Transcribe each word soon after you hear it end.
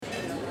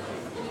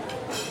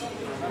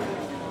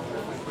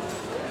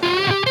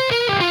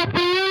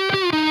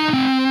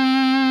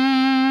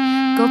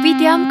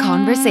Kopitiam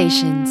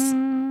Conversations.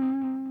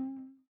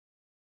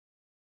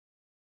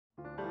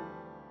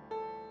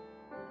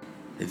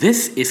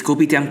 This is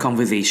Kopitiam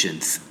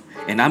Conversations,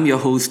 and I'm your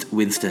host,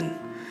 Winston.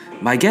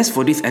 My guest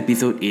for this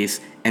episode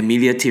is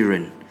Amelia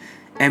Tiran.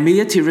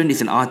 Amelia Tiran is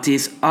an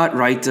artist, art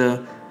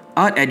writer,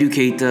 art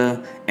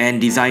educator,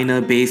 and designer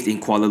based in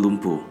Kuala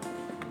Lumpur.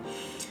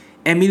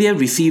 Amelia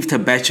received her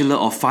Bachelor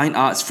of Fine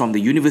Arts from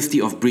the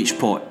University of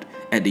Bridgeport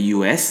at the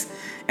US,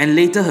 and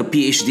later her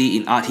PhD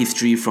in Art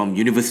History from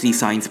University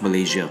Science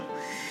Malaysia.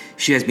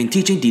 She has been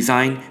teaching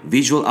design,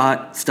 visual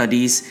art,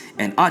 studies,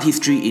 and art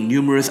history in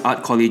numerous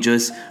art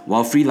colleges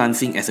while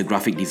freelancing as a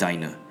graphic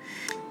designer.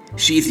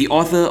 She is the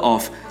author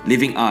of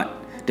Living Art,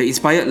 the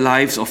inspired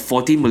lives of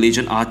 14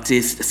 Malaysian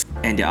artists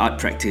and their art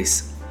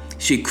practice.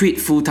 She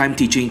quit full-time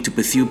teaching to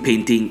pursue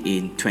painting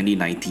in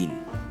 2019.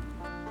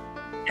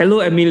 Hello,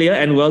 Amelia,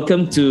 and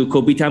welcome to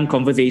Kopitiam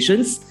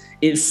Conversations.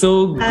 It's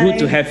so good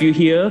to have you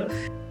here.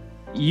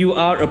 You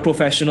are a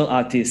professional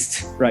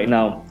artist right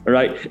now, all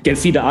right? You can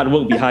see the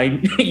artwork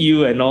behind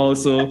you and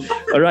also,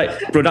 all right,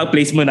 product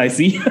placement, I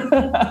see.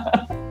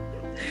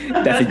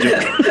 That's a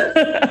joke.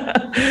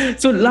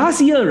 So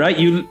last year, right,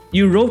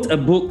 you wrote a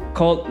book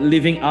called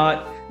Living Art,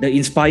 the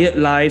inspired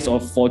lives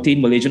of 14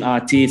 Malaysian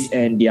artists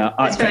and their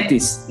art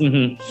practice.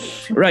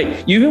 Mm-hmm.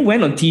 Right. You even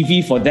went on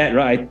TV for that,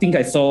 right? I think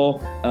I saw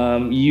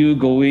you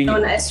going...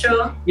 On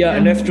Astro. Yeah,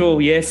 on Astro,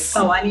 yes.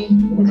 Pawani.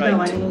 Right.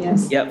 Pawani,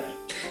 yes. Yep.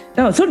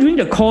 Now, so during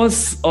the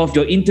course of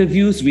your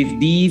interviews with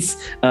these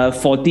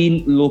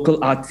 14 local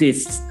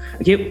artists,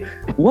 okay,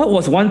 what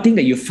was one thing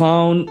that you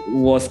found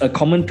was a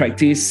common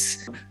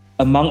practice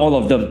among all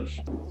of them?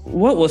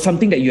 What was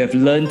something that you have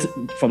learned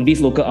from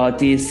these local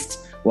artists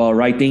while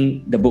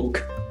writing the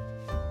book?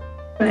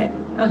 Right.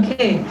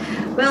 Okay.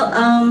 Well,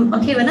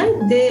 when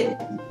I did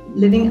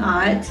Living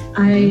Art,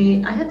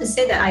 I have to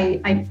say that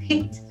I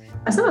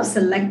sort of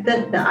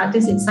selected the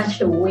artists in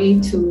such a way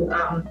to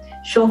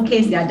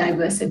showcase their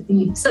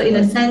diversity. So in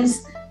a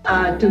sense,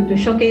 to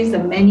showcase the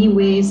many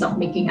ways of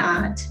making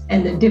art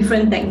and the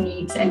different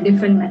techniques and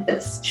different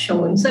methods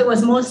shown. So it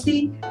was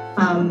mostly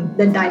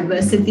the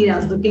diversity that I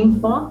was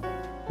looking for.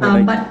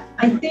 Right.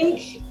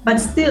 But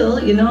still,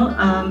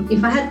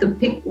 if I had to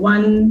pick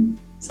one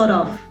sort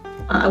of,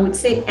 I would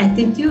say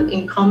attitude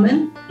in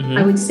common,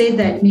 I would say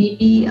that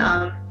maybe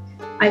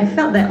I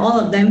felt that all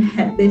of them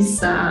had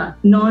this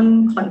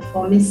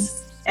non-conformist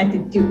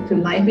attitude to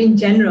life in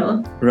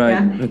general. Right.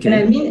 Yeah? Okay.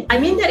 And I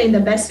mean that in the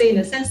best way, in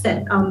the sense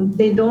that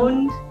they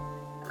don't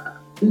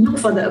look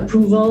for the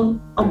approval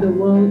of the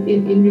world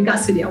in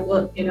regards to their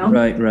work.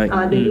 Right.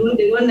 They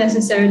don't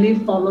necessarily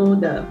follow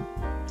the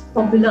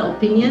popular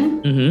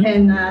opinion,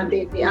 and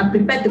they are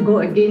prepared to go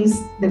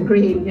against the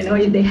grain.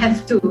 If they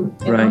have to.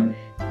 You know?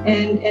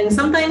 And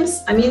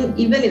sometimes,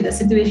 even if the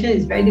situation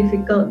is very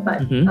difficult,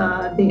 but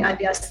they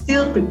are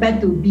still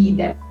prepared to be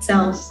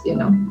themselves,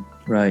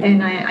 Right.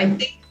 And I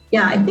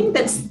think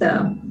that's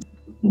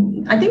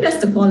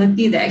the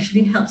quality that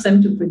actually helps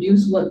them to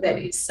produce work that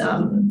is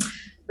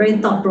very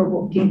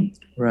thought-provoking.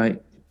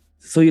 Right.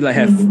 So you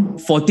have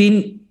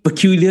 14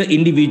 peculiar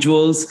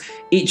individuals,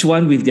 each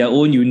one with their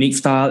own unique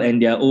style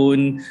and their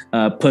own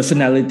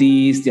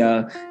personalities,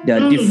 their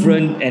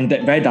different and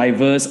very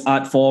diverse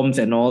art forms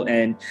and all.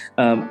 And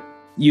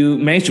you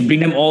managed to bring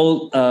them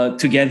all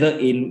together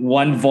in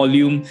one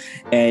volume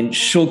and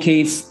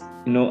showcase,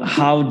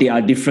 how they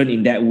are different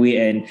in that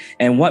way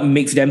and what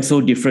makes them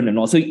so different and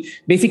all. So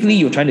basically,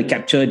 you're trying to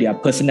capture their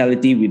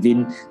personality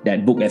within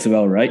that book as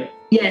well, right?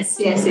 Yes,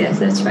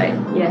 that's right.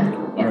 Yeah.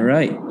 All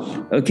right.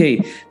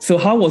 Okay. So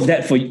how was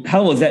that for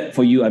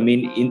you?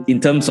 In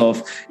terms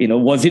of,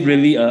 was it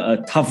really a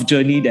tough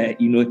journey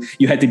that,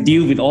 you had to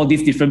deal with all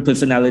these different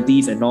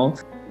personalities and all?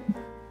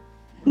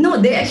 No,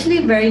 they're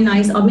actually very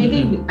nice. Or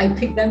maybe I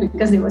picked them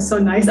because they were so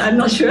nice. I'm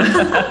not sure.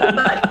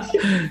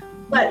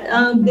 But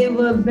they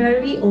were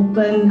very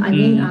open.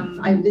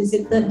 I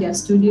visited their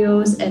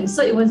studios, and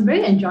so it was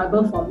very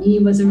enjoyable for me.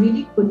 It was a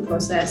really good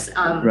process.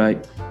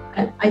 Right.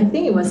 I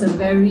think it was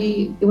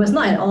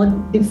not at all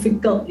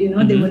difficult.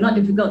 They were not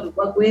difficult to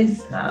work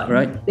with.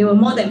 Right. They were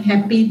more than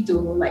happy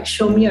to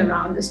show me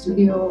around the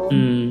studio,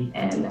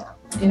 and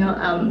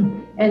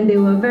they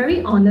were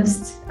very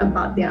honest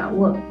about their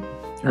work.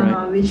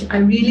 Right. Which I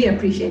really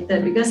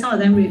appreciated, because some of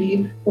them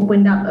really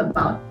opened up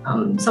about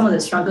some of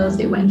the struggles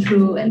they went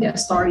through and their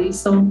stories.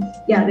 So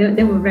yeah,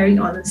 they were very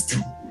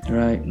honest.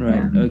 Right.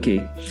 Yeah.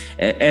 Okay.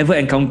 Ever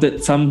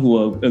encountered some who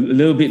were a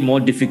little bit more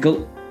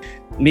difficult?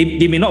 Maybe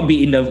they may not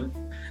be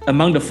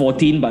among the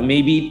 14, but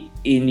maybe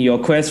in your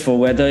quest for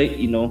whether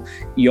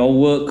your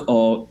work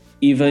or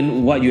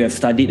even what you have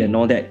studied and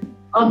all that.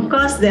 Of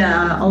course, there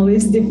are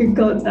always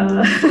difficult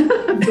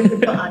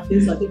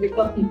artists or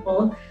difficult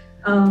people.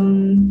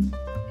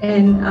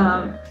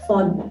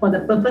 For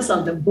the purpose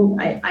of the book,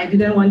 I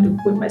didn't want to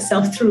put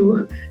myself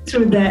through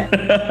that.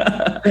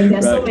 When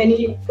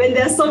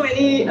there's so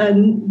many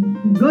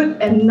good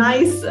and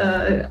nice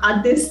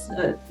artists,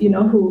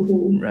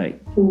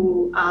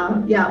 who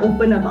are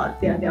open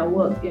about their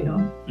work,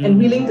 and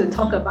willing to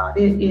talk about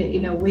it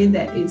in a way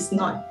that is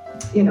not,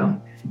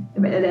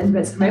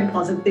 that's very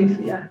positive.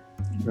 Yeah.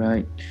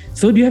 Right.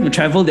 So do you have to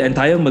travel the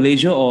entire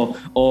Malaysia,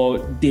 or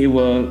they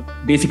were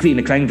basically in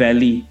the Klang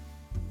Valley?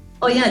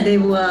 Oh yeah, they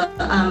were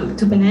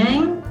to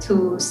Penang,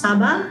 to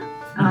Sabah,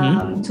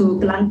 to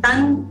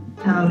Kelantan,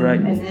 Right.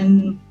 and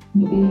then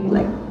maybe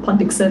like Port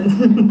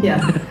Dickson. Yeah.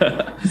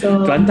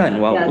 So Kelantan,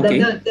 wow, Yeah, okay.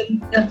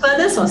 the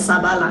furthest was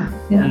Sabah lah.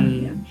 Yeah.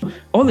 Yeah.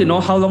 All in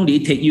all, how long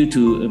did it take you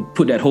to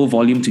put that whole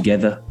volume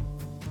together?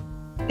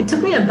 It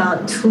took me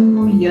about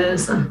 2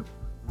 years.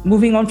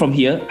 Moving on from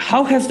here,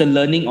 how has the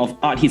learning of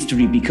art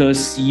history,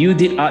 because you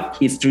did art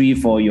history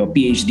for your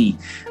PhD,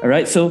 all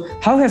right? So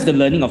how has the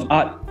learning of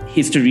art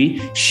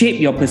history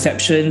shaped your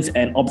perceptions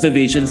and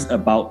observations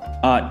about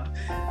art?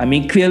 I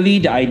mean, clearly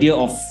the idea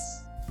of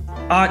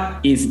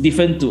art is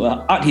different to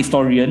an art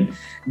historian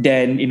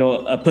than, you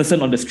know, a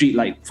person on the street,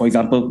 like, for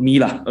example, me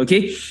lah,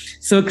 okay?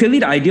 So clearly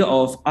the idea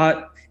of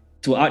art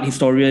to art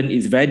historian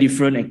is very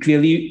different and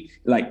clearly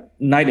like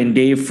night and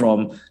day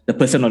from the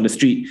person on the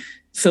street.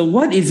 So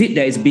what is it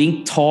that is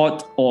being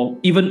taught, or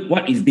even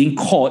what is being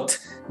caught,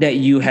 that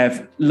you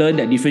have learned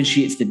that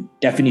differentiates the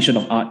definition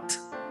of art?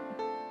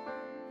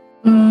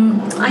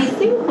 I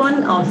think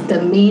one of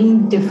the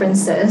main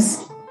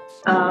differences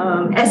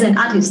as an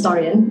art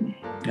historian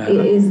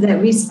is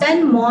that we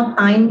spend more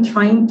time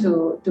trying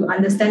to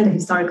understand the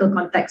historical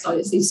context,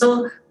 obviously.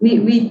 So we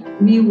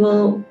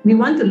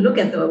want to look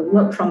at the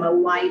work from a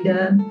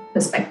wider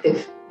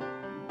perspective.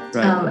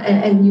 Right.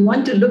 And you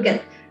want to look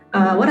at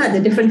what are the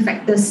different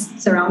factors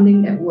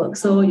surrounding that work.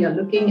 So you're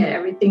looking at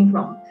everything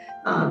from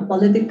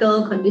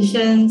political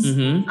conditions,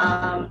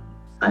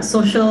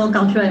 social,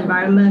 cultural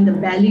environment, the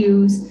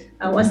values,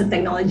 what's the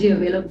technology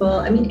available.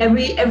 I mean,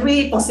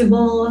 every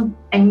possible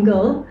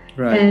angle.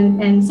 Right.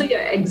 And so you're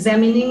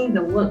examining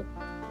the work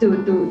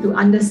to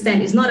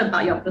understand. It's not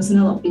about your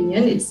personal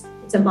opinion. It's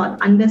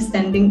about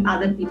understanding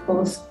other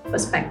people's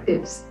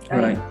perspectives.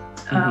 Right.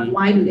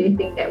 Why do they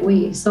think that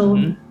way? So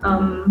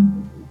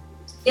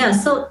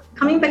so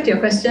coming back to your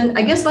question,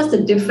 I guess what's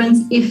the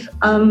difference if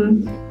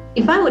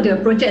I were to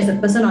approach it as a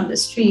person on the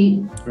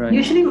street,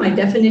 usually my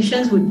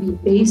definitions would be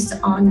based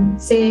on,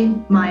 say,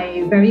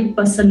 my very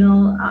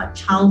personal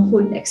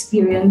childhood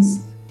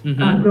experience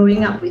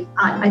growing up with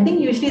art. I think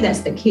usually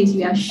that's the case.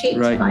 We are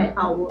shaped by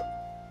our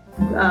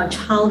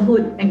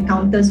childhood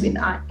encounters with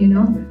art, you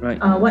know.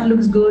 What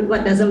looks good,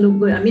 what doesn't look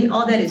good. I mean,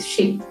 all that is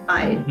shaped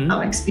by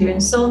our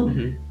experience. So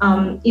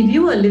if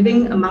you were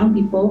living among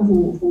people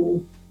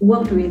who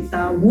worked with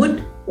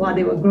wood while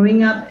they were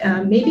growing up,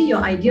 maybe your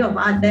idea of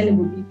art then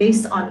would be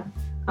based on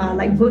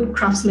like good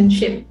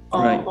craftsmanship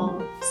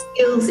or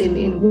skills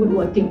in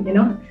woodworking, you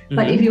know.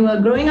 But if you were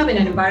growing up in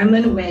an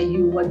environment where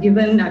you were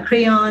given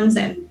crayons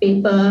and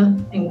paper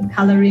and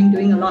coloring,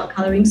 doing a lot of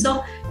coloring,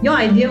 so your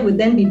idea would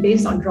then be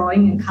based on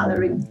drawing and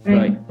coloring,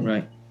 right?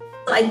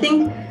 So I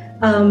think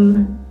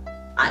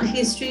art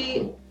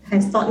history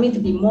has taught me to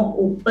be more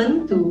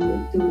open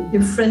to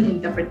different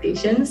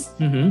interpretations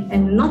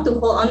and not to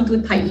hold on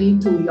too tightly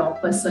to your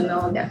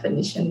personal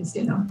definitions,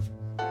 you know.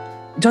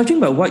 Judging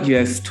by what you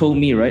have told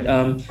me, right?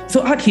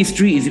 So art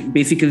history is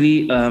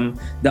basically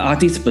the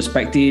artist's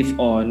perspective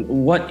on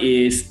what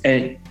is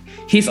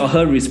his or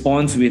her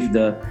response with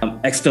the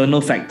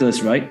external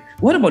factors, right?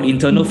 What about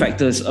internal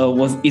factors?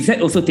 Is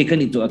that also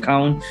taken into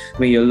account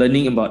when you're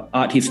learning about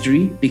art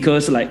history?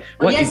 Because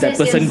what is that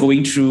person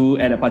going through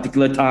at a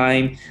particular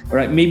time,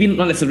 right? Maybe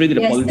not necessarily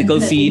the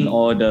political scene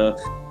or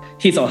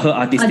his or her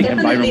artistic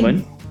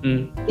environment.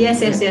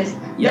 Yes.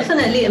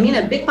 Definitely. I mean,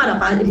 a big part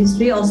of art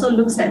history also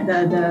looks at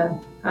the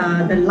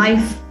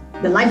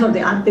life of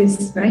the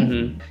artist,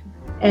 right?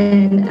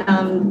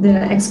 And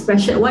the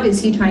expression. What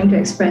is he trying to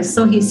express?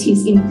 So his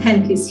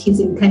intent, his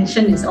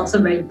intention is also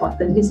very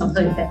important. His or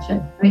her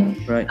intention, right?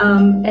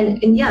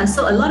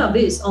 So a lot of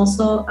it is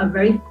also a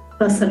very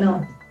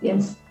personal.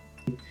 Yes.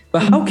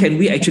 But how can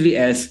we actually,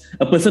 as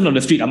a person on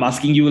the street, I'm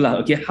asking you,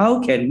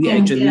 how can we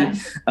actually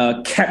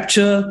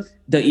capture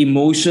the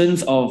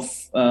emotions of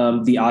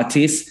the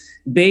artist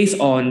based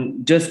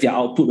on just their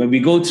output? When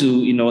we go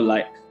to,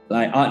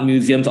 like art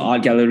museums or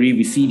art gallery,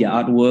 we see their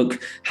artwork.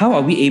 How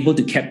are we able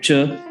to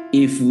capture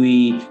if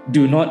we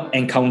do not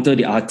encounter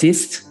the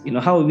artist?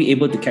 How are we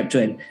able to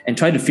capture and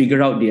try to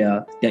figure out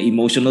their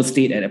emotional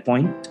state at a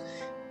point?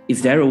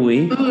 Is there a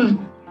way?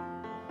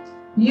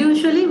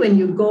 Usually when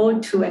you go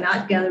to an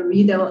art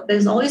gallery,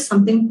 there's always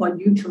something for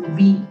you to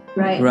read,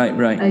 right?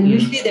 Right.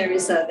 Usually there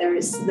is a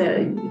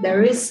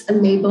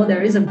label,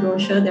 there is a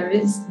brochure, there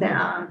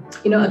are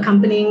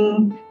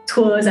accompanying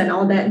tours and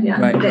all that,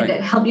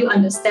 that help you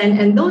understand.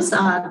 And those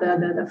are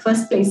the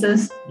first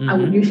places I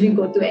would usually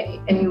go to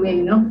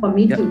anyway, for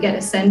me to get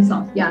a sense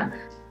of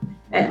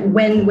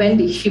when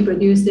did she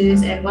produce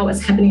this and what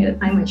was happening at the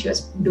time when she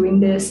was doing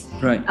this.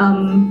 Right.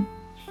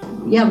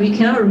 We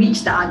cannot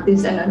reach the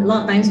artist, and a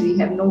lot of times we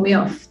have no way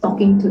of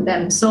talking to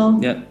them. So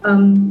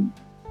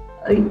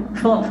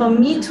for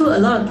me too, a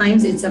lot of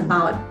times it's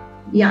about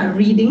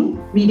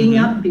reading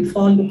up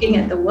before looking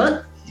at the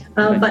work.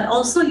 But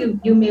also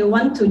you may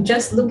want to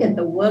just look at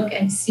the work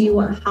and see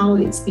how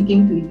it's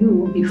speaking to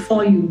you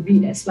before you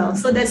read as well.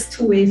 So that's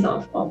two ways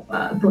of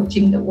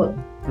approaching the work.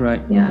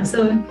 Right. Yeah.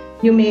 So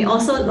you may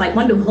also like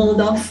want to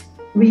hold off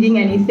reading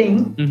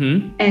anything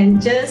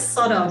and just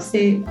sort of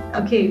say,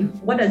 okay,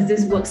 what does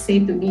this work say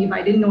to me if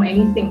I didn't know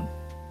anything?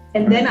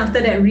 And then after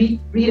that,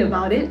 read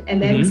about it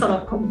and then sort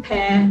of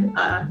compare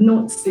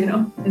notes,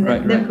 and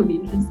that could be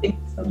interesting.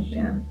 So,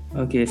 yeah.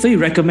 Okay, so you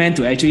recommend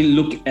to actually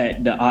look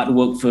at the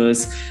artwork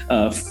first,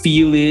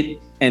 feel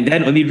it, and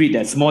then only read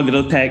that small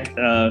little tag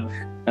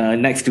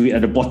next to it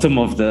at the bottom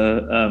of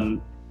the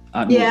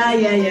artwork.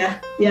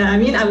 Yeah. I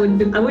mean, I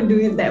would do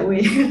it that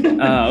way.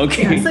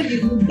 Okay. Yeah, so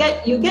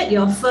you get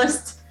your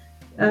first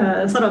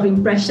sort of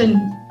impression,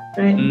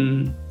 right?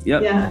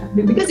 Yep. Yeah,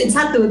 because it's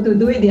hard to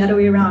do it the other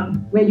way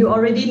around, where you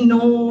already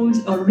know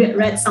or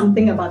read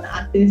something about the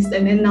artist,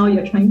 and then now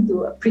you're trying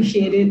to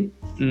appreciate it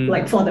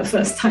like for the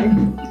first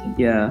time.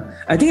 Yeah,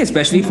 I think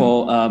especially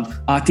for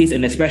artists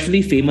and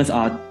especially famous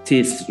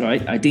artists,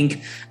 right? I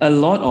think a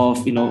lot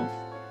of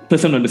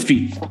person on the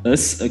street,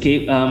 us,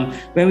 okay,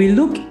 when we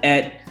look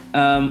at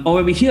or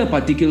when we hear a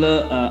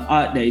particular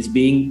art that is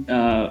being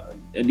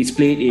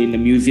displayed in a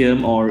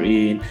museum or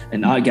in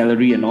an art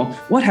gallery and all,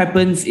 what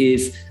happens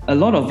is a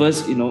lot of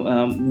us,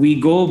 we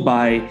go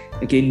by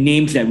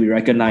names that we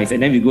recognize,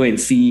 and then we go and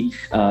see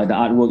the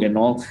artwork and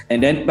all,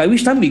 and then by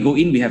which time we go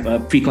in, we have a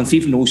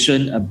preconceived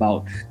notion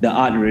about the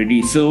art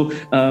already. So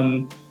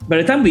by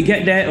the time we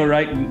get there, all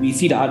right, we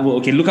see the artwork,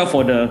 okay, look out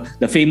for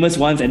the famous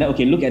ones, and then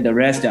okay, look at the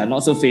rest that are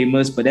not so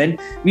famous, but then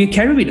we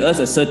carry with us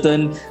a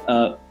certain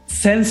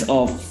sense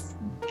of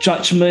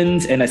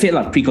judgments, and I said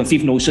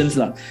preconceived notions,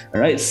 all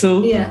right.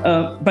 So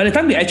by the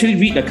time we actually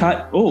read the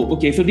card,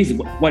 so this is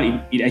what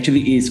it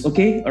actually is.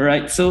 Okay, all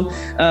right. So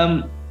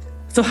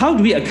so how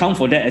do we account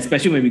for that,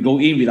 especially when we go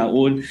in with our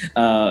own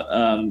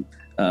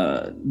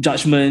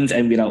judgments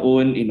and with our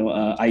own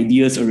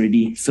ideas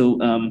already? So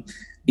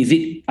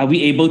are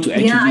we able to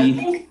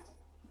actually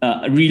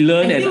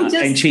relearn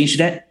and change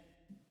that?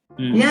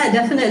 Yeah,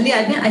 definitely.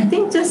 I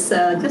think just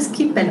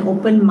keep an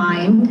open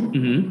mind.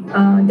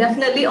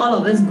 Definitely, all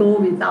of us go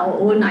with our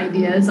own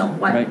ideas of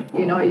what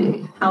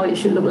how it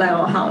should look like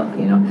or how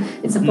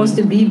it's supposed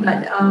to be.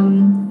 But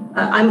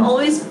I'm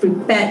always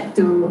prepared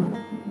to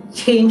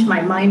change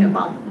my mind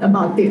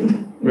about it.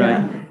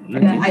 Right. Yeah.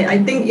 Okay. And I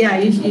think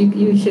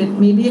you should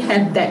maybe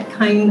have that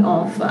kind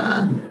of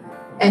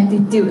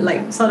attitude,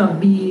 like sort of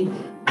be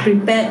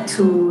prepared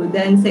to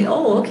then say,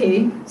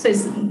 okay, so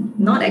it's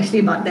not actually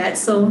about that.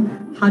 So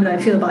how do I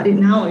feel about it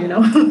now?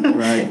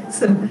 Right.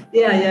 So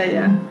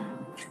yeah.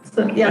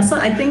 So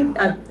I think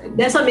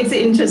that's what makes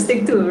it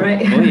interesting too,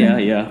 right? Oh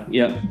yeah.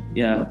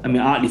 I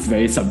mean, art is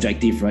very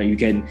subjective, right? You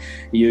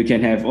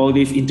can have all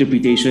these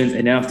interpretations,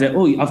 and then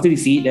after you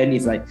see it, then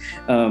it's like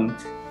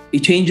it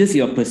changes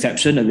your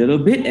perception a little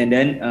bit, and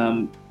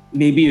then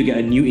maybe you get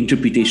a new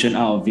interpretation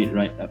out of it,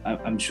 right?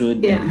 I'm sure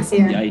that's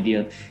the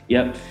idea.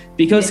 Yep.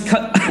 Because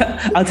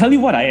I'll tell you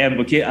what I am,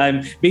 okay?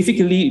 I'm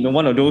basically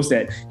one of those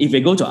that if I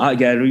go to art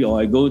gallery or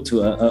I go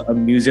to a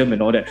museum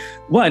and all that,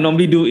 what I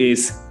normally do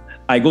is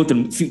I go to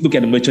look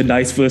at the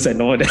merchandise first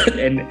and all that,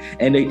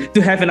 and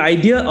to have an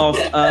idea of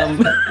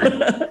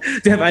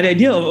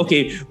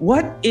okay,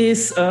 what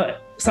is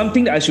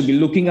something that I should be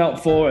looking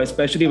out for,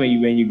 especially when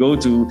you go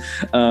to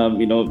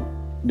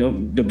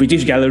the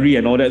British Gallery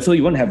and all that. So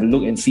you want to have a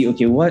look and see,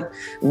 okay, what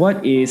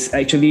is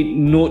actually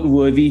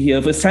noteworthy here.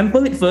 First,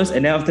 sample it first,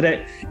 and then after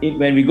that,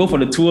 when we go for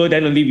the tour,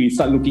 then only we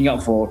start looking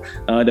out for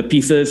the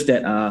pieces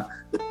that are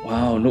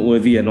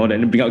noteworthy and all that.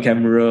 And bring out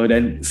camera,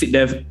 then sit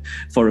there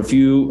for a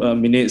few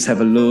minutes,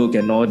 have a look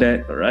and all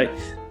that. All right.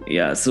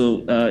 Yeah.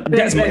 So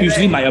that's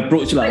usually my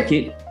approach,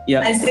 okay.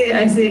 Yeah. I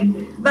see.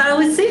 But I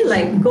would say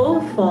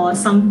go for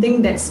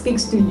something that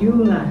speaks to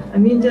you. I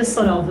mean, just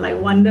sort of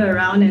wander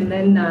around and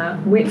then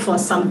wait for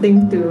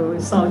something to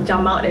sort of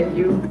jump out at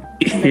you.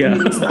 Yeah.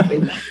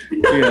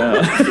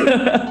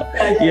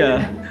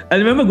 Yeah. I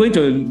remember going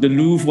to the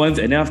Louvre once,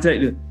 and after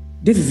that,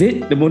 this is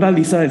it. The Mona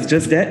Lisa is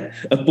just that,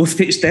 a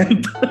postage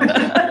stamp.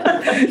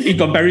 In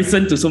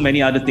comparison to so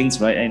many other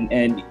things, right?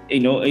 And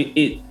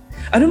it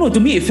I don't know. To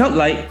me, it felt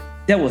like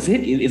that was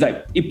it. It's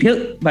like it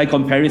paled by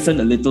comparison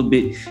a little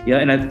bit. Yeah,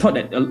 and I thought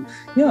that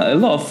a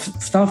lot of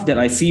stuff that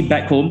I see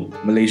back home,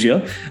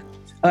 Malaysia,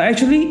 are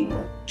actually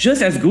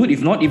just as good,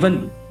 if not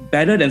even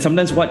better than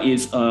sometimes what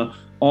is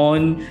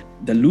on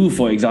the Louvre,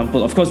 for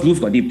example. Of course,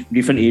 Louvre got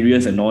different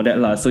areas and all that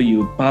lah. So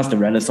you pass the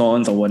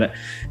Renaissance or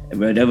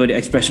whatever the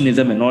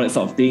Expressionism and all that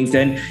sort of things,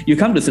 then you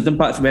come to certain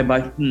parts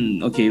whereby,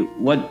 okay,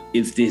 what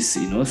is this?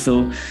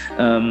 So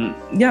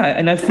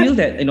and I feel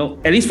that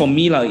at least for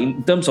me lah,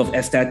 in terms of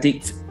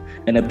aesthetics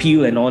and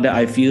appeal and all that,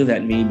 I feel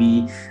that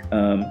maybe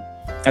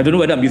I don't know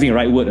whether I'm using the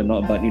right word or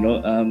not, but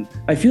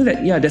I feel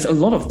that there's a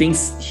lot of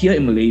things here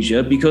in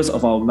Malaysia because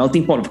of our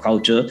melting pot of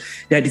culture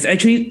that is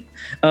actually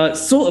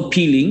so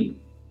appealing.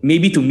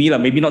 Maybe to me,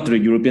 maybe not to the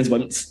Europeans, but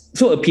it's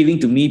so appealing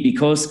to me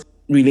because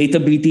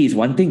relatability is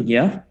one thing.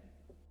 Yeah.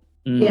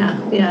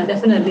 Yeah,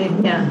 definitely.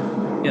 Yeah.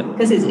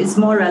 Because it's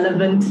more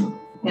relevant.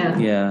 Yeah.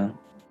 Yeah.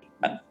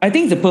 I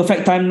think it's the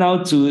perfect time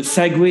now to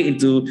segue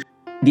into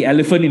the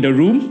elephant in the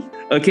room.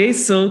 Okay,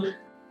 so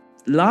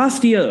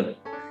last year,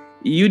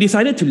 you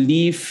decided to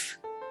leave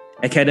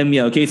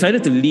academia, okay? You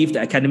decided to leave the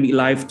academic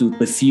life to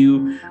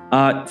pursue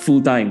art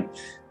full-time.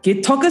 Okay,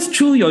 talk us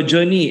through your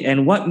journey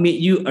and what made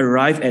you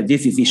arrive at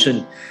this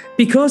decision.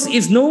 Because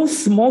it's no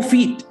small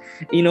feat.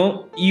 You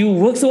know, you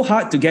work so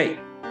hard to get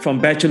from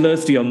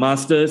bachelor's to your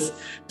master's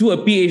to a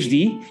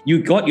PhD.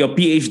 You got your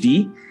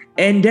PhD.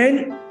 And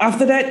then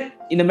after that,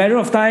 in a matter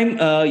of time,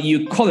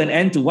 you call an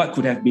end to what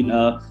could have been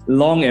a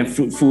long and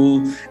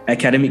fruitful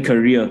academic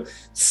career.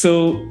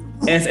 So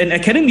as an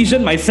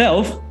academician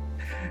myself,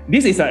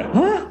 this is like,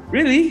 huh?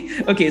 Really?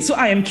 Okay, so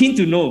I am keen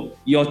to know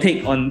your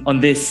take on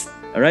this.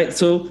 All right,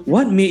 so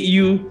what made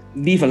you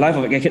leave a life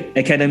of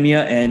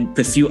academia and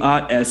pursue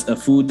art as a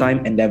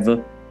full-time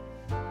endeavor?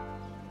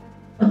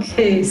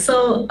 Okay,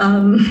 so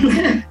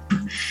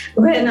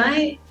when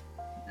I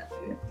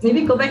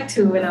maybe go back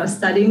to when I was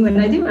studying, when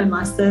I did my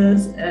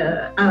master's,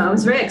 I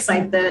was very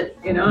excited,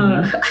 you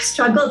know, I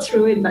struggled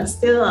through it, but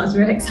still I was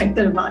very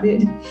excited about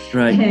it.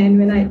 Right.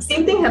 And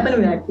same thing happened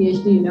with my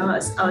PhD, you know,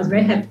 I was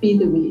very happy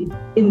to be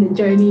in the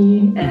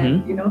journey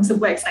and, you know,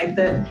 super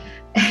excited.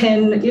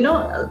 And, you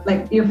know,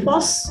 like you're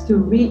forced to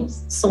read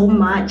so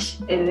much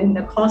and in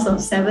the course of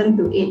 7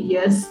 to 8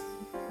 years,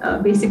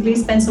 basically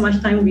spend so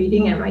much time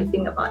reading and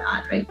writing about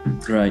art, right?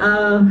 Right.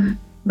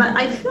 But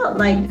I felt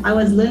like I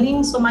was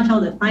learning so much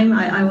all the time.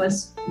 I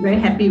was very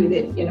happy with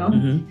it, you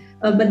know.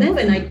 But then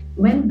when I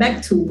went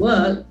back to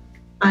work,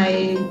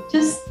 I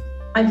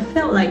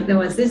felt like there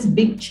was this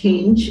big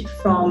change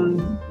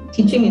from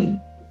teaching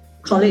in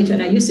college,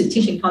 and I used to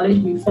teach in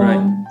college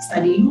before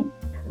studying.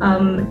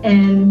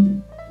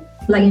 And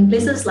like in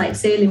places like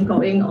say Lim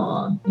Kok Eng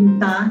or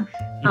Utah,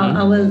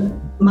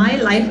 my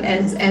life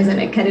as an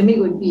academic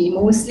would be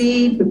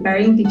mostly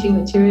preparing teaching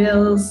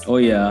materials,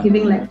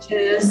 giving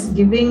lectures,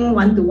 giving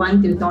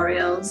one-to-one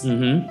tutorials.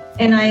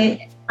 And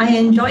I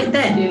enjoyed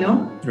that, you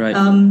know. Right.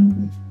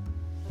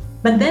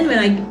 But then when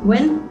I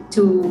went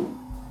to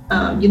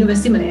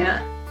University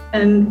Malaya,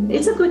 and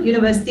it's a good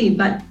university,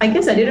 but I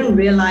guess I didn't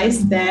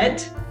realize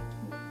that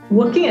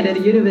working at a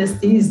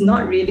university is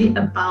not really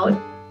about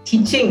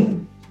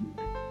teaching.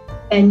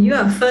 And you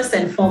are first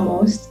and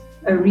foremost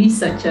a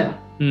researcher.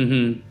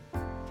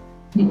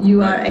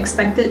 You are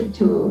expected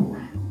to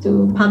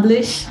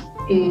publish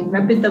in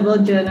reputable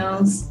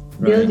journals,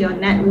 build your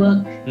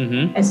network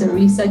as a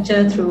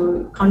researcher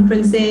through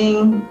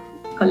conferencing,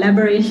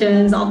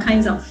 collaborations, all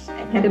kinds of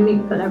academic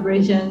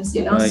collaborations,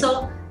 you know.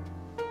 So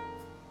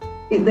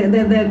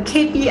the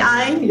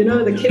KPI, you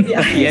know, the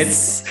KPI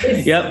is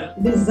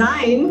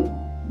designed,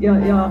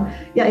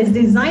 it's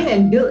designed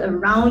and built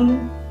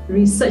around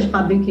research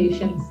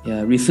publications.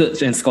 Yeah,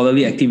 research and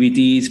scholarly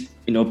activities,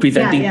 you know,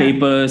 presenting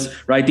papers,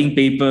 writing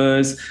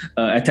papers,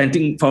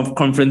 attending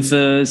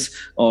conferences,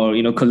 or,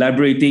 you know,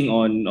 collaborating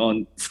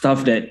on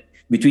stuff that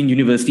between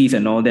universities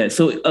and all that.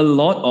 So a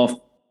lot of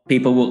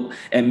paperwork,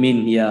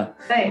 admin,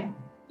 Right.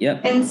 Yeah.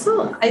 And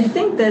so I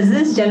think there's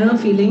this general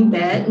feeling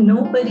that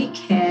nobody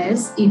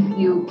cares if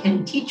you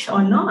can teach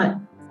or not.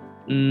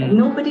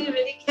 Nobody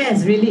really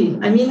cares, really.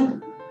 I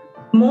mean,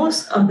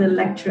 most of the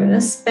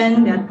lecturers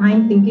spend their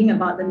time thinking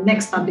about the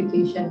next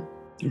publication.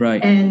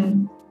 Right.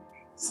 And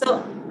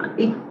so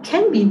it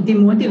can be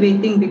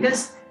demotivating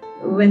because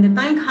when the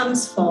time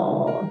comes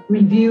for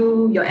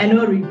review, your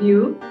annual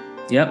review,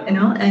 you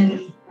know,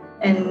 and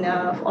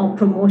or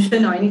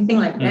promotion or anything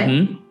like that.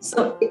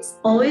 So it's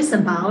always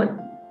about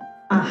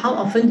how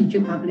often did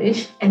you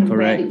publish and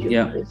where did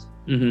you publish.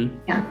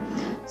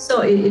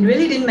 So it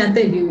really didn't matter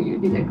if you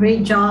did a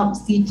great job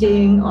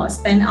teaching or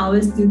spend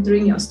hours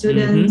tutoring your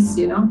students,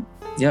 you know.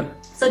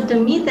 So to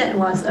me, that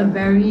was a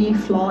very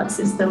flawed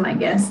system, I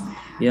guess.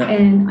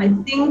 And I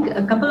think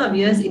a couple of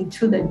years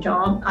into the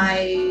job,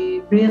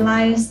 I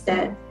realized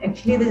that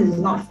actually this is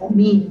not for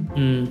me.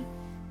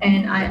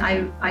 And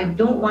I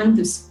don't want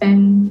to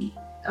spend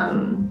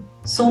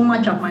so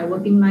much of my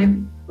working life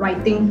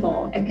writing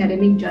for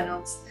academic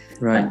journals.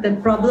 But the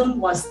problem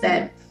was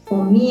that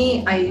for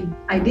me,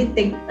 I did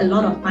take a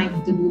lot of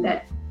time to do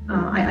that.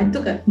 I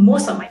took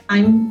most of my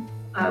time,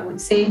 I would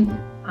say,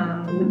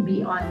 would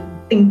be on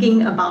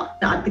thinking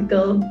about the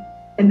article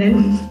and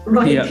then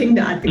writing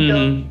the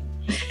article.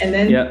 And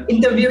then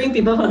interviewing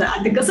people for the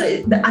article. So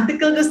the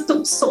article just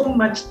took so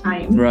much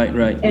time.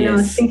 And I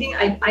was thinking,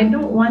 I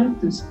don't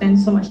want to spend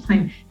so much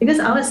time because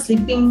I was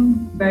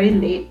sleeping very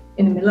late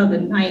in the middle of the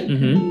night.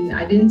 And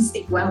I didn't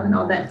sleep well and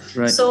all that.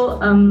 So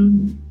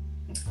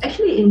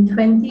actually in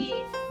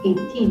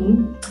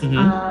 2018,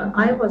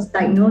 I was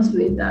diagnosed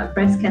with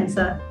breast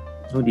cancer.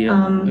 Oh dear.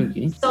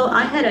 So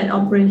I had an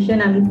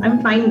operation.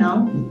 I'm fine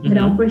now. I had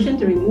an operation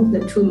to remove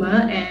the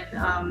tumor,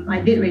 and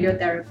I did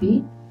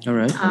radiotherapy. All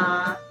right.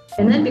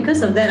 And then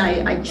because of that,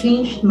 I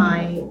changed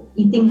my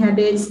eating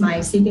habits,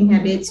 my sleeping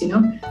habits, you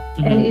know,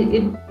 and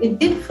it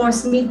did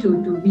force me to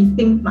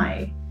rethink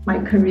my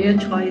career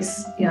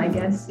choice, I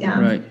guess.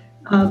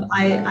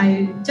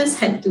 I just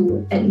had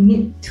to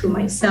admit to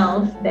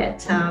myself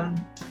that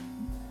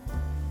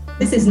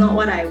this is not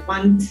what I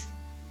want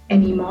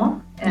anymore.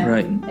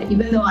 Right.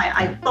 Even though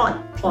I thought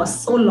for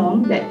so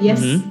long that yes,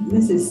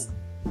 this is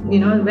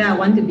where I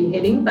want to be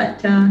heading.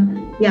 But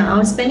I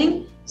was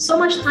spending so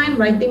much time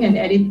writing and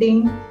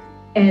editing,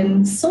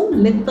 and so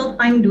little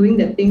time doing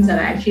the things that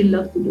I actually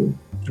love to do.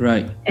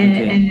 Right.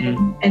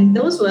 And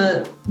those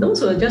were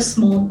just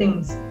small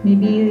things.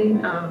 Maybe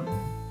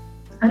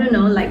I don't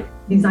know, like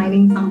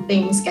designing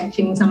something,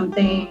 sketching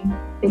something,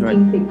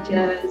 taking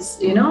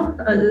pictures.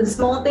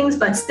 Small things,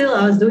 but still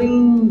I was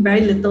doing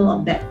very little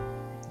of that.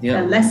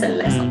 Less and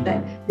less of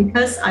that,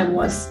 because I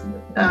was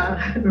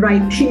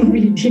writing,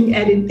 reading,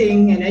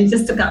 editing, and I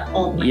just took up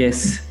all my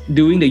Yes,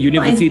 doing the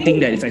university thing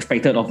that is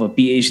expected of a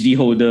PhD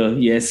holder.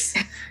 Yes.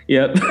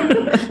 Yep.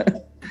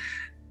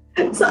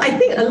 So I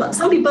think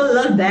some people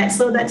love that,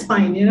 so that's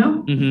fine,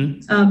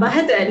 But I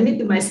had to admit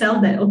to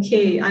myself that,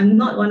 okay, I'm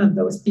not one of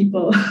those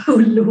people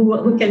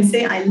who can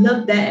say I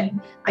love that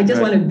and I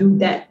just want to do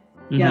that.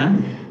 Yeah.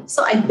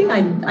 So I think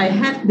I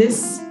have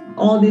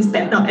all this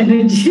pent up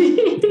energy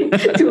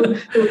to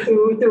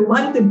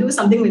want to do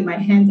something with my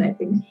hands, I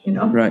think,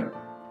 Right.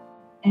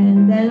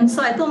 And then,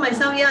 so I told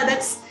myself,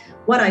 that's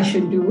what I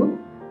should do.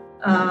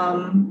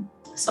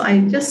 So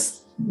I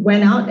just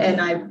went out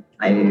and I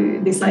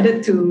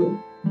decided to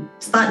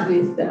start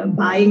with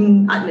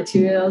buying art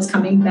materials,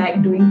 coming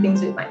back, doing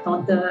things with my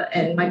daughter.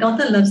 And my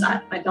daughter loves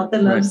art. My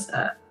daughter loves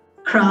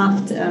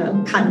craft,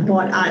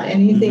 cardboard art,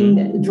 anything,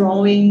 that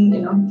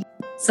drawing,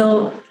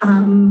 So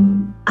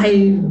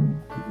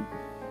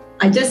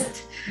I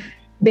just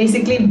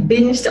basically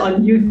binged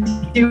on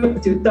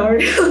YouTube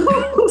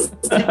tutorials.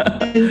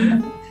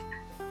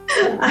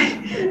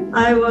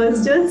 I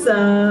was just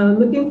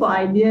looking for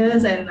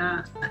ideas, and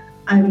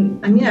I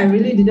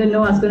really didn't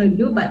know what I was going to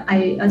do, but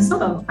I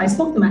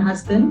spoke to my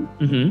husband,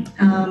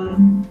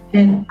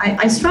 and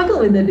I struggled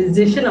with the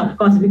decision, of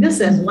course, because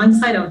there's one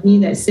side of me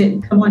that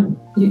said, come on,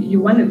 you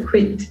want to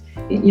quit.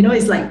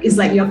 It's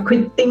like you're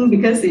quitting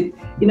because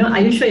are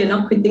you sure you're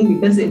not quitting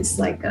because it's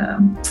like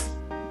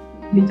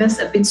you're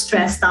just a bit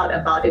stressed out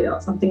about it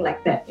or something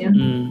like that.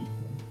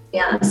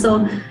 Yeah.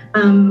 So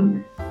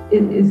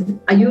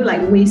are you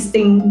like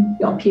wasting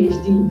your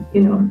PhD,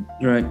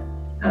 Right.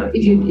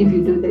 If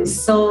you do this?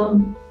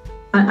 So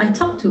I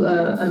talked to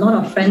a lot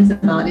of friends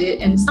about it,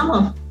 and some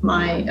of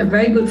a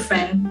very good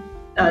friend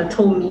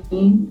told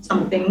me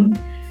something.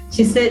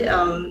 She said,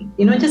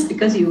 just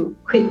because you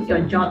quit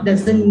your job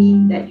doesn't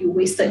mean that you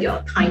wasted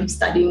your time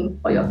studying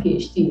for your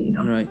PhD.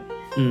 Right.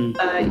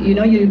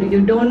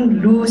 You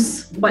don't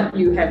lose what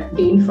you have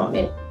gained from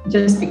it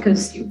just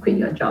because you quit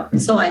your job.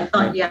 So I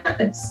thought,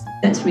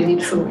 that's really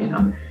true,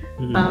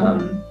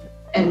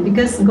 and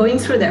because going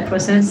through that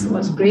process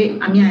was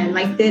great. I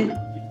liked it.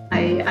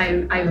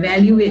 I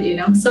value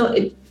it, so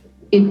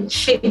it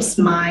shapes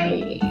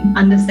my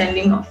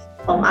understanding of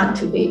art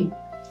today.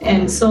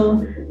 And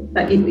so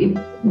it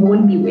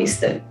won't be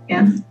wasted.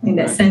 Yeah, in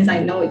that sense,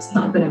 I know it's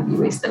not going to be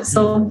wasted.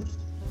 So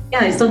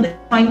it's still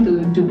trying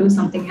to do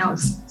something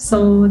else.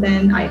 So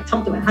then I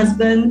talked to my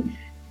husband,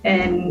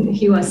 and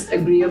he was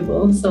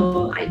agreeable.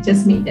 So I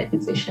just made that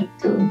decision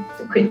to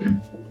quit.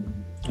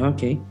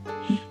 Okay.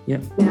 Yeah.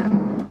 Yeah.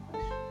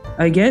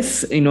 I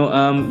guess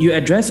you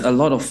address a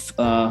lot of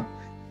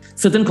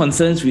certain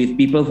concerns with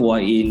people who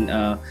are in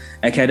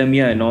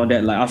academia and all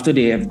that. Like after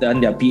they have done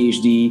their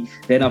PhD,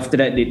 then after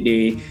that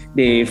they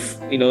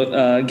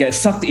get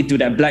sucked into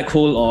that black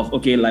hole of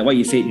like what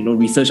you said,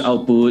 research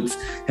outputs,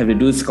 have to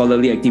do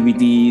scholarly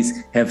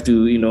activities, have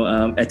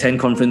to attend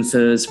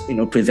conferences,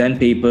 present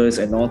papers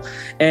and all.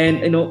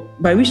 And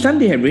by which time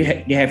they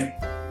have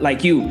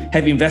like you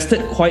have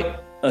invested quite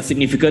a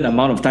significant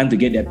amount of time to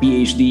get their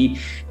PhD.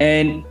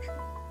 And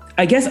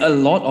I guess a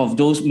lot of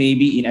those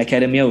maybe in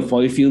academia will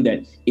probably feel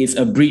that it's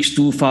a bridge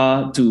too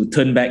far to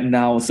turn back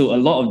now. So a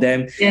lot of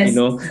them,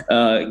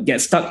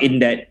 get stuck in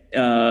that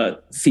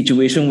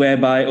situation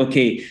whereby,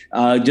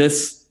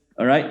 just,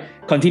 all right,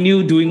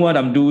 continue doing what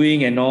I'm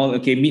doing and all,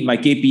 meet my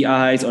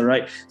KPIs, all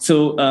right.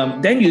 So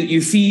then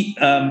you see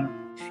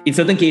in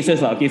certain cases,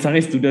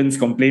 sometimes students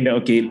complain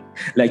that,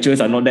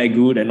 lecturers are not that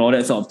good and all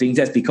that sort of things.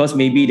 That's because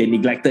maybe they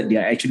neglected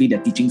their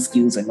teaching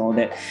skills and all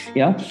that.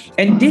 Yeah.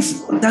 And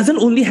this doesn't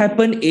only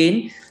happen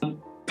in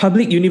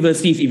public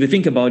universities, if you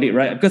think about it,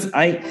 right? Because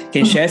I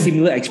can share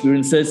similar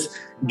experiences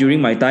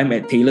during my time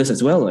at Taylor's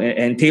as well.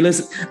 And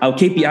Taylor's, our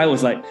KPI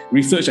was like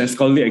research and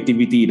scholarly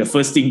activity. The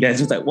first thing there's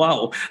just like,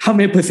 wow, how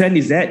many %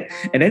 is that?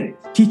 And then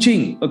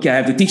teaching, I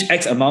have to teach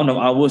X amount of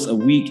hours a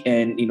week.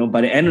 And,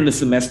 by the end of the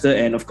semester,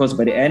 and of course,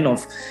 by the end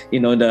of,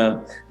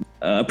 the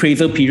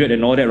appraisal period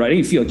and all that, right? Then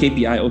you see your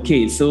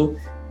KPI, so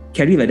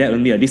carry like that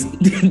only,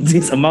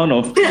 this amount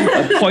of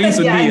points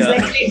only.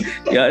 Exactly.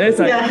 That's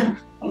like...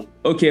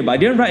 Okay, but I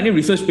didn't write any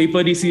research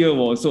paper this year.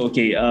 So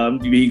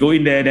we go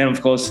in there, then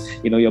of course,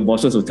 your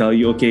bosses will tell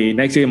you,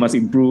 next year you must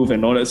improve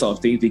and all that sort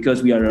of things,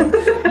 because we are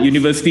a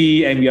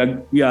university and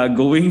we are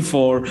going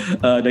for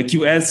the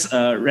QS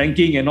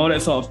ranking and all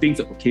that sort of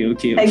things. Okay.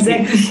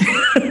 Exactly.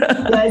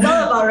 It's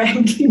all about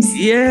rankings.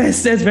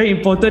 Yes, that's very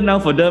important now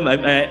for them.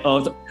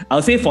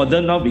 I'll say for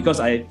them now because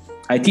I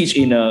I teach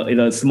in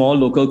a small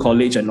local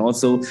college, and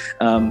also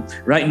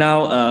right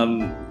now,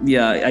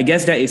 I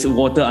guess that is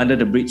water under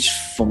the bridge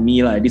for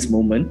me at this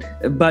moment.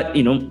 But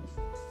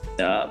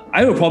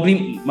I will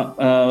probably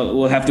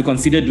will have to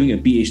consider doing a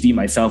PhD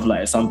myself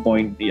at some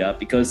point,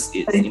 because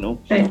it's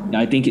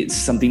I think it's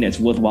something that's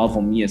worthwhile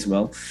for me as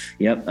well.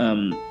 But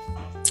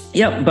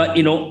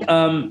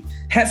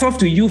hats off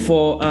to you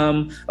for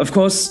of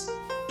course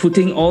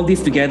putting all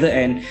this together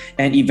and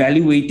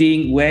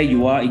evaluating where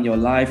you are in your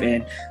life,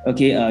 and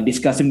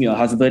discussing with your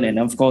husband, and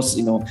of course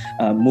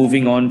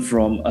moving on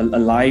from a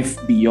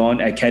life beyond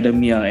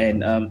academia,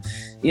 and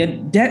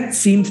that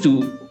seems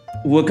to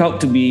work out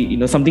to be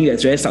something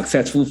that's very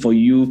successful for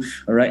you,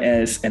 all right,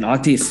 as an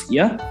artist.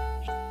 Your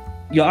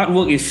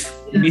artwork is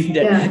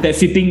that's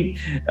sitting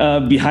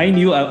behind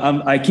you.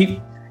 I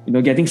keep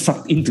getting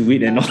sucked into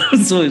it, and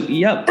also I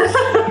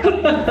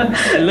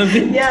love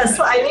it.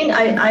 So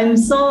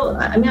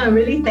I'm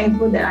really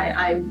thankful that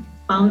I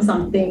found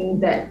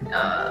something that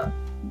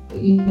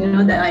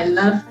that I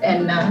love,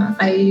 and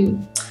I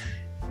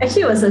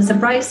actually was a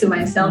surprise to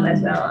myself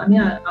as well.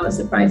 I was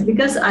surprised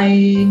because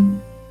I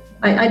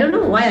don't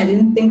know why I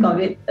didn't think of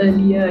it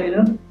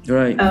earlier,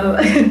 Right.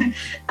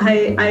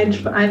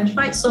 I've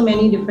tried so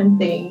many different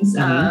things,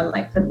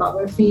 like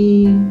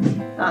photography,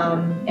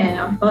 and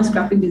of course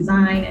graphic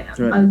design, and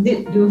right. I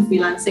did do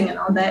freelancing and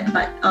all that.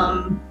 But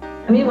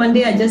one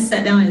day I just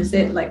sat down and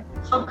said,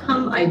 how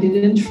come I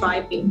didn't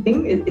try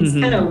painting? It's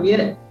kind of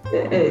weird.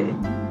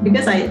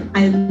 Because I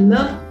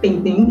love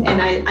painting, and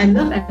I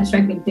love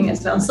abstract painting as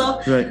well. So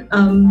right.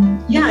 I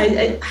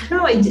don't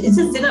know. It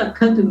just didn't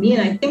occur to me,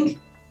 and I think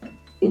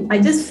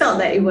I just felt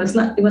that it was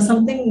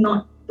something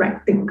not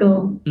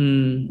practical.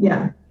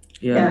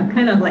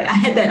 Kind of like I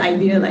had that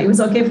idea, it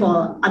was okay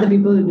for other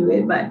people to do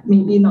it, but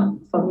maybe not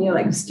for me.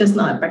 It's just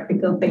not a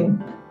practical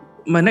thing.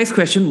 My next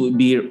question would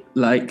be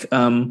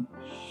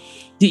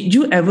did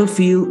you ever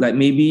feel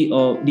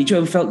did you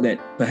ever felt that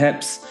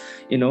perhaps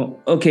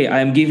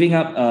I'm giving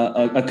up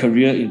a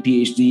career in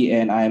PhD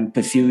and I'm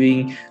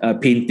pursuing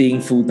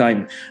painting full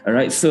time, all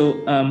right? So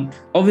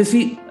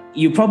obviously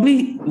you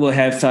probably will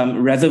have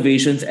some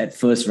reservations at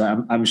first, right?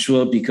 I'm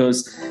sure,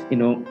 because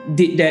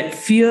did that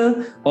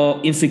fear or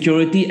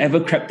insecurity ever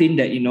crept in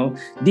that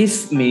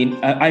this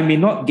I may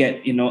not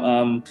get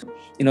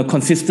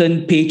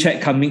consistent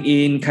paycheck coming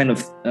in kind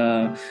of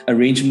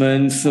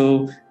arrangements?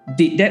 So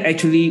did that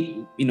actually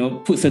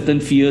put certain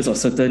fears or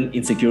certain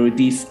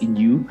insecurities in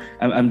you?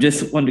 I'm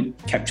just want to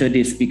capture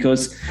this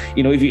because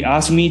if you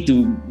ask me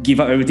to give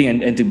up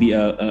everything and to be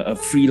a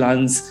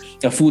freelance,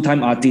 a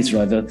full-time artist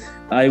rather,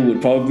 I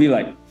would probably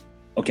I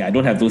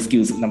don't have those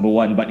skills, number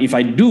one. But if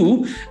I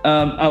do,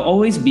 I'll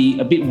always be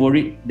a bit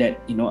worried that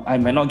I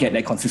might not get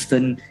that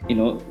consistent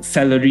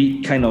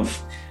salary kind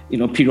of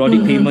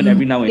periodic payment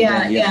every now and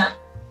then. Yeah.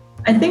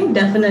 I think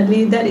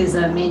definitely that is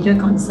a major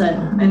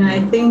concern, and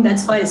I think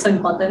that's why it's so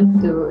important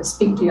to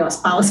speak to your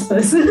spouse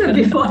first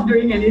before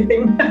doing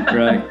anything.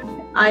 Right.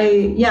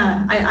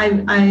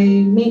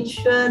 I made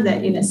sure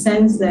that, in a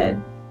sense, that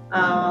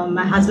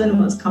my husband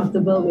was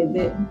comfortable with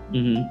it,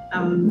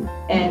 and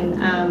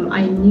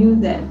I knew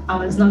that I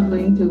was not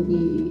going to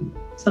be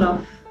sort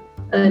of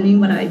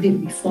earning what I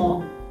did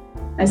before,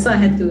 and so I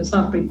had to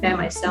sort of prepare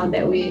myself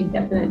that way,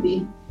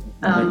 definitely.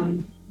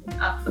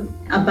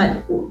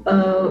 But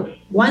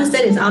once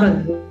that is out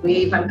of the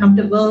way, if I'm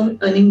comfortable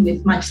earning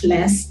with much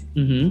less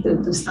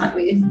to start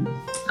with,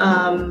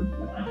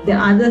 the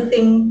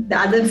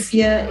other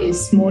fear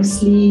is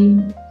mostly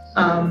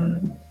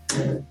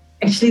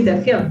actually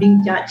the fear of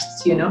being judged.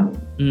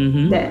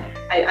 That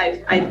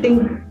I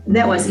think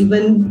that was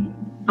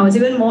I was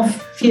even more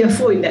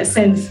fearful in that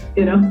sense.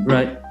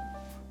 Right.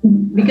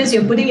 Because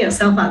you're putting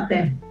yourself out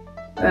there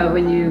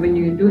when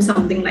you do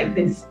something like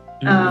this.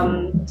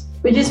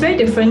 Which is very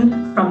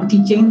different from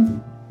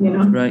teaching,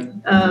 Right.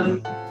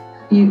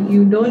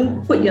 You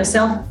don't put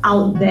yourself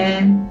out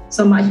there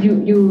so much.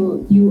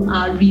 You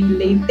are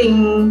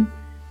relating,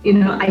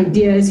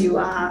 ideas. You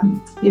are,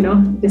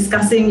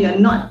 discussing. You're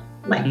not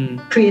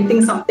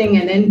creating something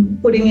and then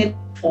putting it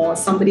for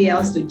somebody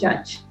else to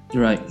judge.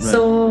 Right.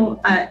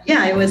 So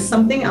it was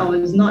something I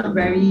was not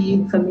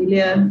very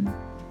familiar.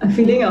 A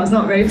feeling I was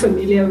not very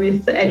familiar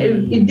with.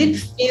 It did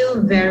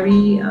feel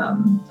very.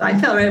 I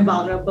felt very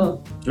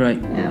vulnerable. Right.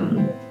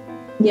 And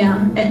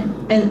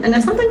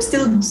I sometimes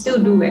still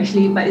do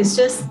actually, but it's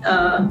just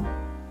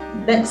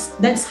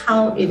that's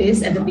how it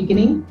is at the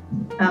beginning,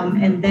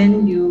 and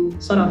then you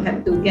sort of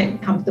have to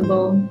get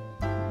comfortable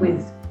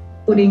with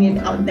putting it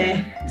out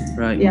there.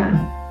 Right. Yeah.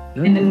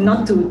 And then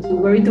not to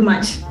worry too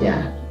much.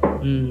 Yeah.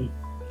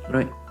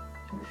 Right.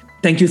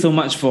 Thank you so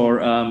much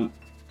for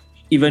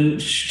even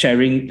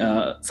sharing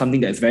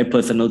something that's very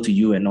personal to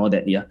you and all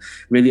that. Yeah,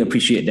 really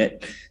appreciate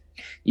that.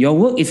 Your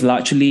work is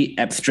largely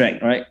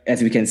abstract, right?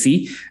 As we can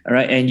see, all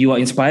right, and you are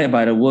inspired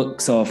by the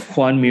works of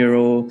Juan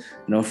Miro,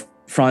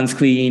 Franz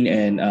Kleen,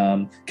 and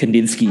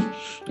Kandinsky.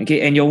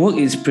 Okay, and your work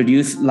is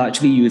produced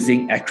largely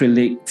using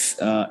acrylic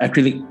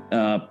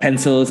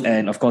pencils,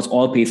 and of course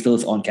oil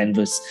pastels on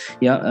canvas.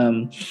 Yeah.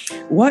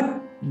 What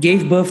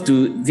gave birth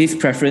to this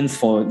preference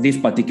for this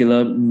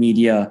particular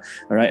media,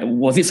 right?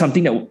 Was it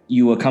something that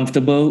you were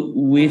comfortable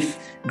with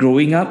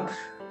growing up,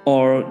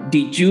 or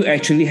did you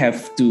actually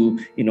have to,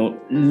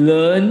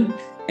 learn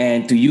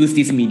and to use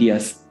these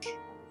medias?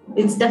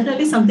 It's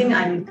definitely something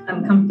I'm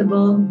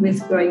comfortable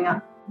with growing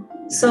up.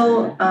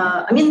 So,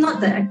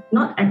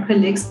 not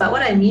acrylics, but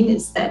what I mean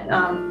is that,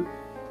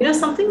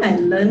 something I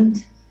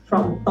learned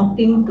from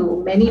talking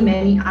to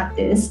many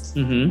artists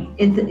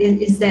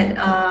is that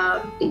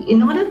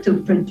in order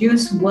to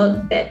produce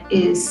work that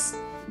is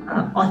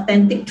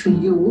authentic to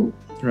you,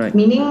 right,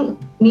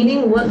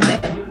 meaning work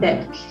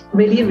that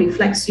really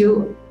reflects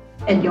you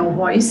and your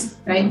voice,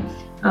 right?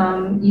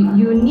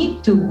 You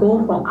need to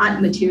go for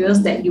art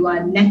materials that you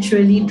are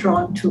naturally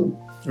drawn to.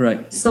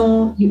 Right.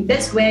 So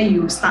that's where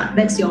you start.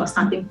 That's your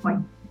starting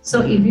point.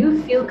 So if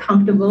you feel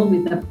comfortable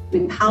with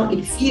how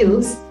it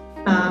feels,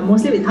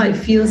 mostly with how it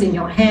feels in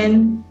your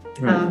hand,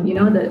 right,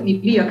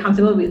 maybe you're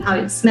comfortable with how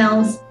it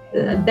smells.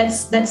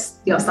 That's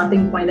your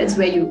starting point. That's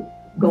where you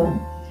go.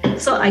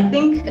 So I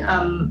think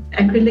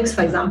acrylics,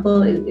 for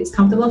example, is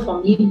comfortable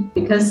for me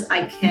because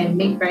I can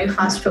make very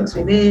fast strokes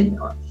with it.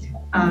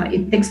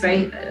 It takes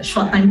very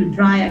short time to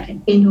dry. I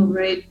can paint over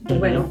it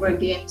over and over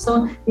again.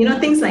 So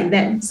things like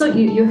that. So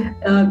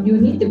you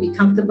need to be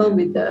comfortable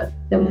with the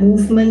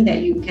movement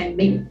that you can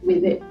make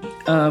with it.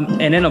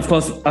 And then of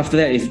course after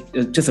that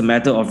it's just a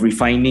matter of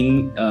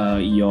refining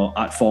your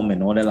art form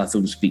and all that,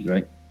 so to speak,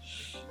 right?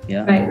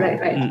 Yeah.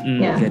 Right.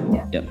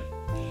 Yeah.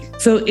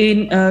 So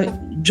in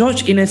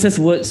George Inness's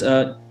words,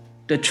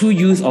 the true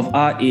use of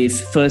art is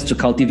first to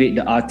cultivate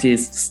the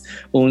artist's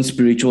own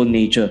spiritual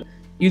nature.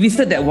 You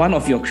listed that one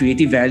of your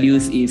creative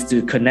values is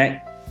to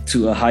connect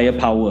to a higher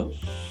power.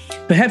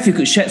 Perhaps you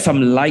could shed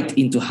some light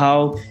into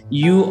how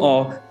you,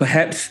 or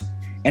perhaps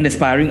an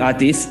aspiring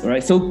artist,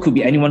 right? So could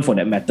be anyone for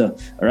that matter,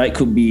 right?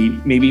 Could be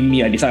maybe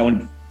me, I decide I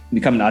want to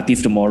become an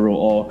artist tomorrow,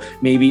 or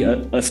maybe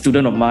a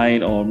student of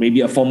mine, or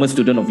maybe a former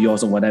student of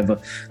yours or whatever,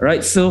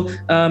 right? So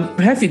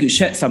perhaps you could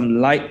shed some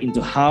light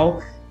into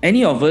how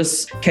any of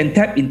us can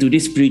tap into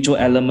this spiritual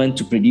element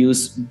to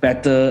produce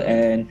better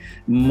and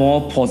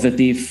more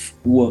positive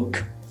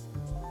work.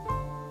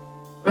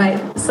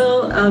 Right.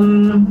 So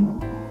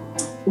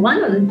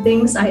one of the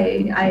things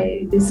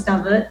I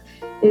discovered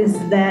is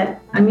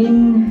that,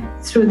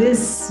 through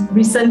this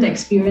recent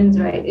experience,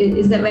 right,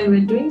 is that when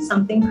we're doing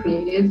something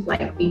creative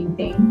like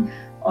painting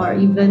or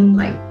even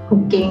like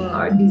cooking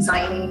or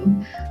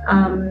designing,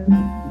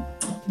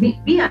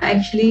 we are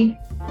actually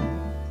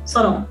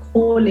sort of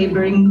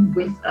co-laboring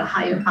with a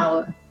higher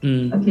power.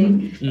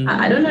 Okay.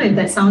 I don't know if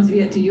that sounds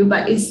weird to you,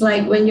 but it's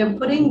like when you're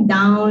putting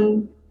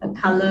down a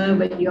color,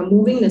 when you're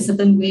moving in a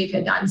certain way, if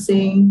you're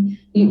dancing,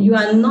 you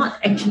are not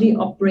actually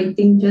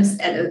operating just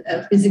at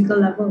a physical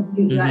level.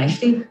 You are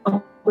actually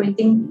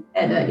operating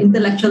at an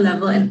intellectual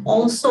level and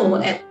also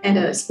at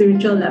a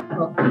spiritual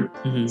level.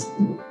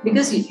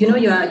 Because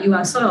you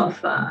are sort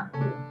of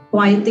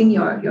quieting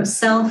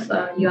yourself.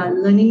 You are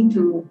learning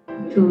to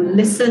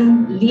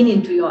listen, lean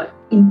into your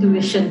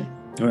intuition.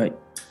 Right.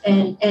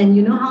 And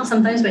you know how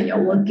sometimes when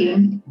you're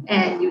working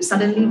and you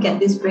suddenly get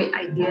this great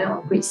idea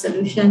or great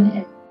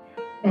solution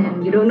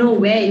and you don't know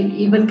where it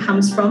even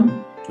comes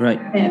from. Right.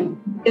 And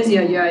because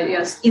you're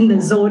in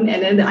the zone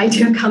and then the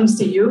idea comes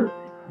to you.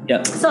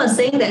 Yeah. So I was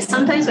saying that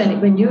sometimes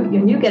when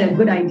you get a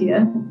good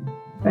idea,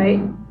 right,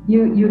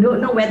 you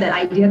don't know where that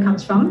idea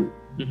comes from.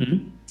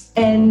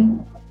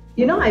 And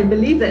I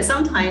believe that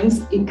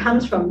sometimes it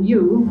comes from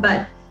you,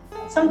 but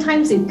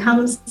sometimes it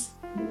comes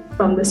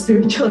from the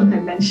spiritual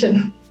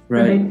dimension.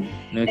 Right.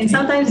 Okay. And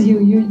sometimes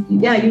you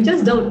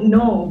just don't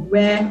know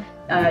where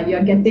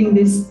you're getting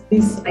these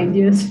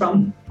ideas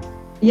from.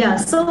 Yeah,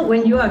 so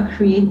when you are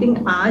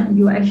creating art,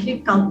 you're actually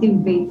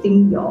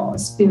cultivating your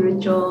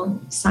spiritual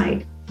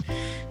side.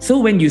 So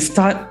when you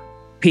start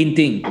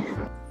painting,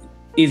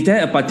 is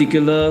there a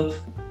particular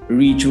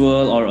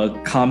ritual or a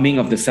calming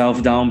of the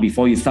self down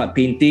before you start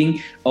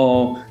painting,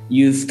 or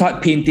you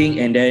start painting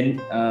and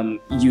then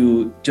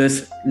you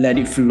just let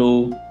it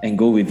flow and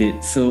go with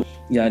it? So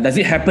yeah, does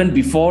it happen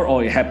before,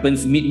 or it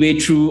happens midway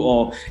through,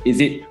 or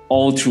is it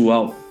all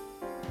throughout?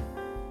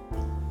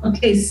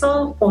 Okay,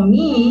 so for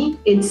me,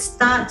 it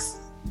starts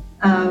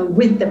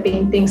with the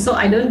painting. So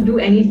I don't do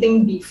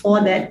anything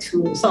before that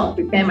to sort of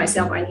prepare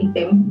myself or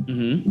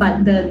anything.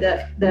 But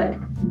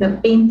the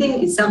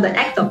painting itself, the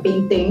act of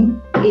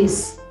painting,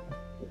 is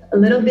a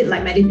little bit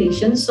like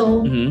meditation.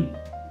 So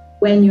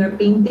when you're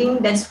painting,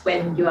 that's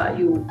when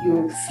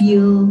you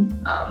feel.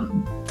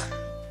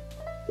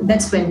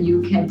 That's when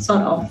you can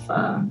sort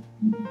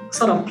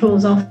of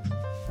close off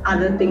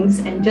other things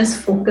and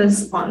just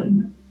focus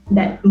on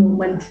that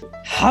moment.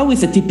 How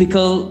is a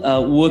typical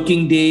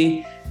working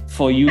day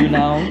for you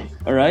now,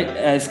 all right,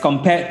 as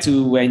compared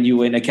to when you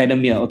were in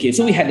academia? Okay,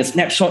 so we had a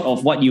snapshot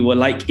of what you were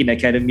like in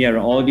academia,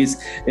 all this,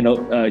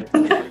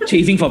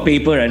 chasing for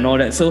paper and all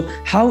that. So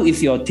how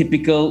is your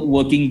typical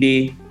working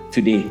day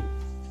today?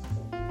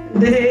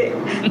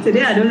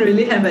 Today I don't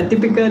really have a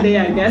typical day,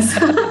 I guess.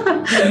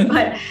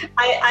 But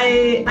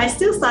I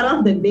still start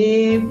off the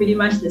day pretty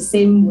much the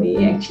same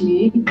way,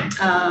 actually.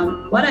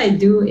 What I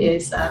do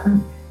is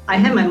I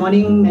have my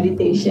morning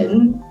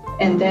meditation,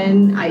 and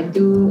then I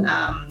do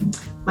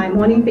my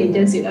morning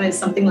pages. It's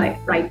something like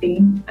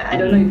writing. I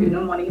don't know if you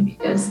know morning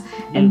pages.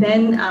 And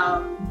then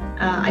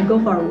I go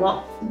for a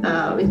walk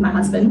with my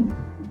husband.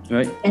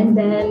 Right. And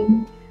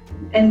then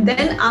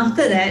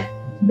after that,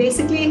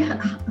 basically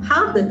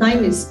half the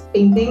time is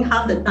painting,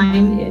 half the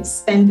time is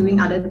spent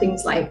doing other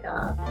things like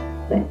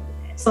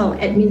sort of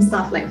admin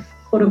stuff like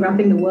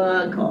photographing the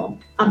work or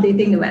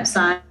updating the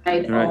website,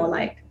 right, or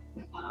like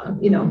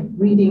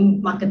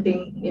reading,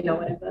 marketing,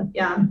 whatever.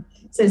 Yeah.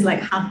 So it's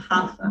like half.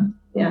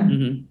 Yeah.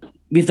 Mm-hmm.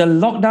 With the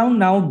lockdown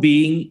now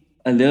being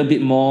a little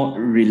bit more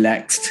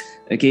relaxed,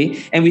 okay,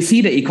 and we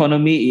see the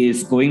economy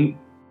is going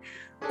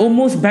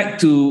almost back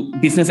to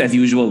business as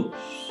usual.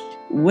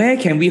 Where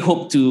can we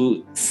hope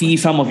to see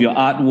some of your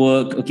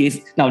artwork? Okay,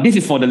 now this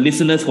is for the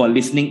listeners who are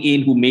listening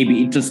in, who may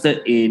be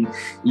interested in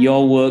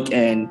your work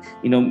and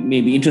may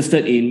be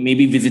interested in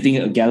maybe visiting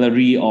a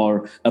gallery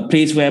or a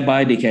place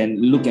whereby they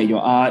can look at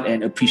your art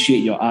and appreciate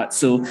your art.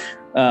 So,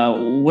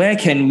 where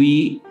can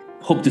we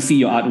hope to see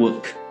your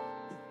artwork?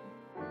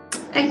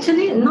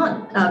 Actually,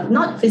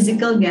 not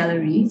physical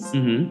galleries.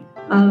 Mm-hmm.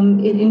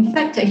 In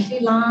fact,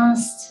 actually,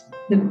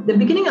 the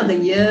beginning of the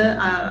year,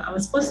 I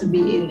was supposed to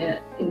be in a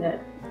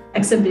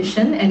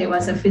exhibition, and it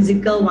was a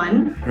physical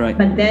one. Right.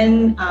 But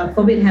then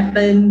COVID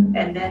happened,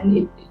 and then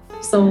it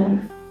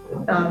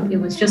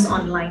was just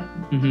online.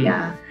 Mm-hmm.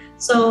 Yeah.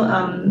 So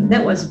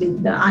that was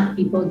with the Art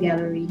People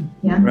Gallery.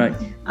 Yeah. Right.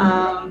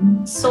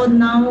 So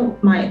now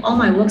all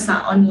my works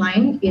are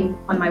online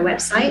on my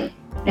website,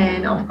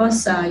 and of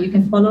course you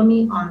can follow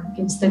me on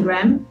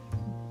Instagram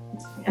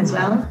as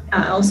well.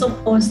 I also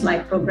post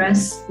like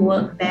progress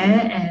work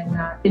there and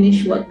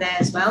finished work there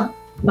as well.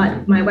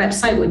 But my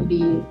website would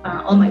be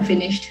all my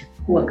finished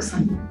works.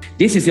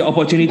 This is your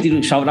opportunity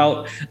to shout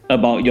out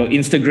about your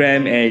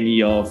Instagram and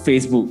your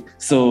Facebook.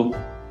 So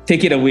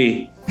take it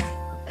away.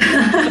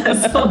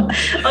 So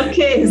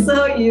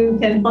you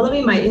can follow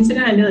me. My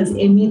Instagram handle is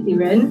Amy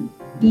Thiran,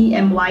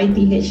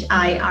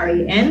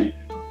 EMYTHIRAN.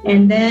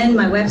 And then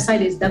my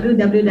website is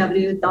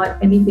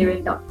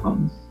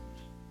www.amythiran.com.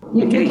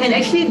 You can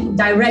actually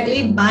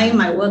directly buy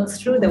my works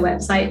through the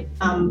website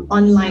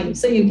online.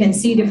 So you can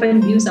see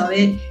different views of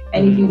it.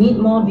 And if you need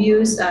more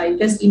views, you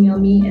just email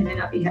me, and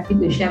then I'll be happy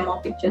to share more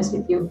pictures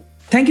with you.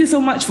 Thank you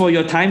so much for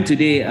your time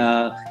today,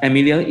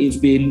 Amelia. It's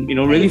been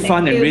really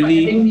fun and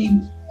really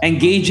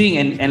engaging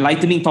and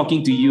enlightening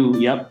talking to you.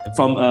 Yep,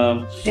 from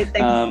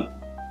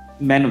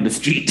man of the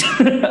street.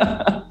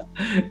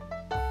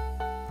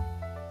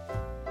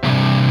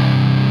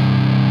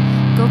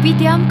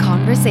 Kopitiam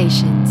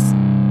Conversations.